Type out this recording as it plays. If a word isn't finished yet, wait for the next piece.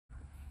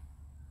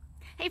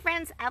Hey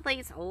friends,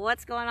 athletes,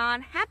 what's going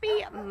on?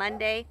 Happy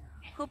Monday.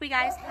 Hope you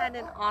guys had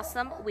an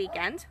awesome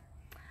weekend.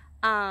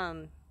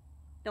 Don't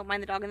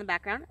mind the dog in the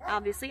background.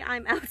 Obviously,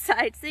 I'm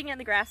outside sitting in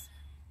the grass,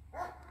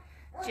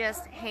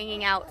 just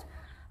hanging out.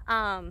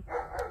 Been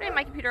at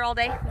my computer all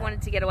day,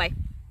 wanted to get away.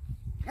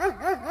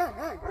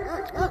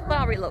 But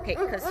I'll relocate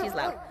because he's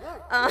loud.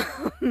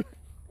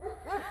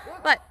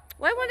 But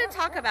what I wanted to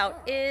talk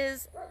about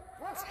is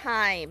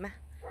time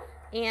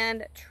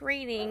and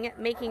training,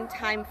 making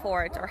time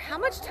for it, or how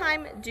much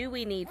time do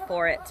we need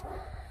for it.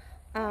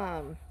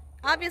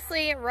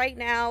 Obviously right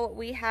now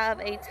we have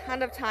a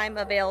ton of time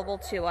available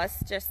to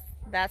us, just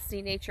that's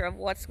the nature of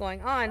what's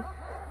going on,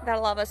 that a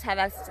lot of us have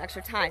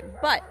extra time.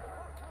 But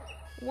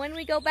when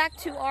we go back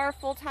to our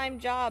full-time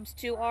jobs,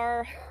 to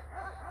our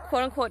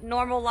quote-unquote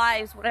normal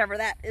lives, whatever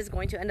that is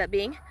going to end up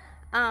being,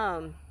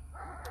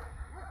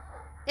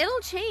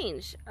 it'll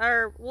change,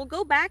 or we'll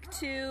go back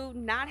to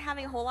not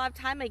having a whole lot of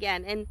time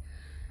again and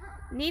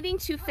needing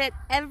to fit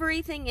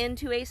everything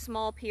into a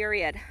small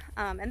period.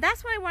 And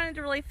that's what I wanted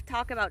to really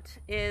talk about,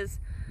 is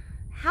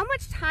how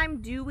much time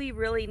do we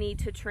really need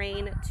to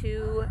train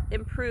to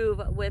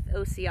improve with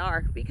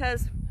OCR?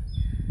 Because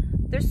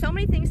there's so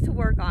many things to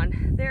work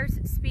on. There's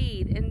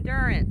speed,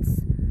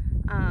 endurance,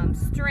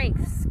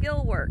 strength,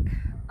 skill work,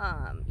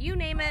 you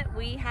name it,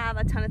 we have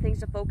a ton of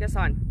things to focus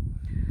on.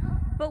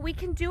 But we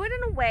can do it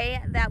in a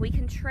way that we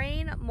can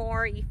train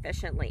more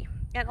efficiently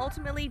and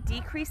ultimately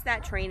decrease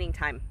that training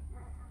time.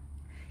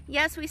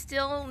 Yes, we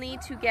still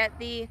need to get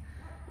the,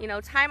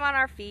 time on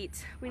our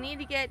feet. We need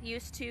to get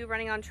used to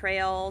running on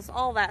trails,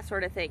 all that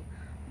sort of thing.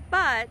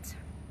 But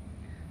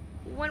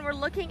when we're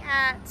looking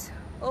at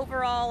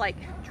overall, like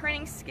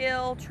training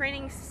skill,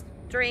 training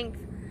strength,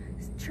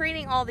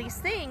 training all these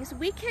things,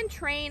 we can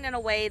train in a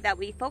way that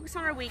we focus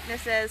on our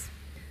weaknesses,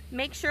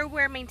 make sure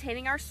we're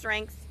maintaining our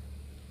strengths,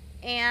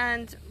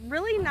 and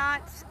really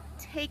not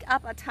take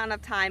up a ton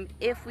of time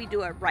if we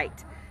do it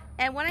right.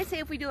 And when I say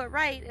if we do it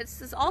right,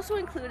 it's also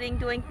including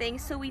doing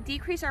things so we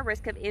decrease our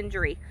risk of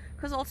injury,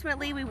 because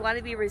ultimately we want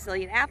to be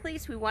resilient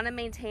athletes. We want to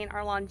maintain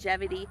our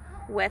longevity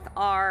with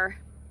our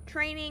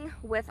training,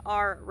 with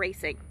our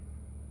racing.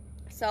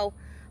 So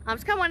I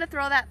just kind of want to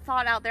throw that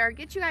thought out there,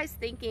 get you guys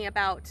thinking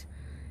about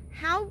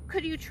how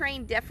could you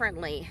train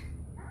differently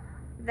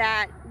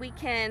that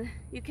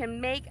you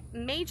can make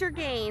major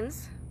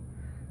gains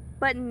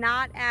but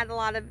not add a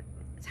lot of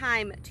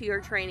time to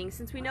your training,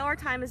 since we know our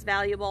time is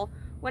valuable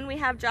when we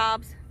have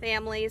jobs,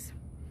 families,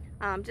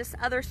 just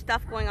other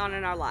stuff going on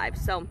in our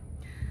lives. So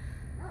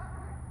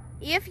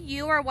if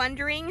you are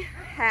wondering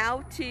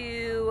how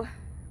to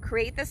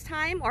create this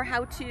time, or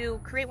how to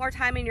create more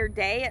time in your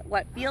day,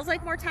 what feels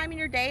like more time in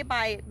your day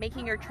by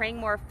making your training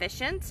more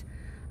efficient,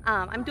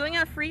 I'm doing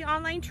a free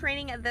online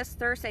training this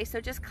Thursday. So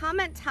just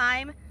comment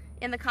time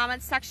in the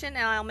comments section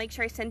and I'll make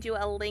sure I send you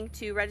a link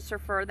to register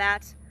for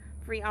that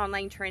free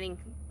online training.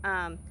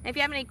 If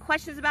you have any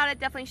questions about it,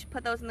 definitely should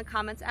put those in the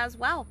comments as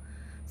well.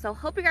 So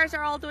hope you guys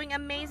are all doing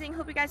amazing.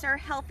 Hope you guys are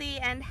healthy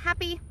and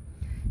happy.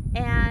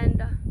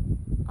 And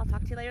I'll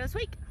talk to you later this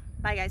week.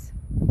 Bye guys.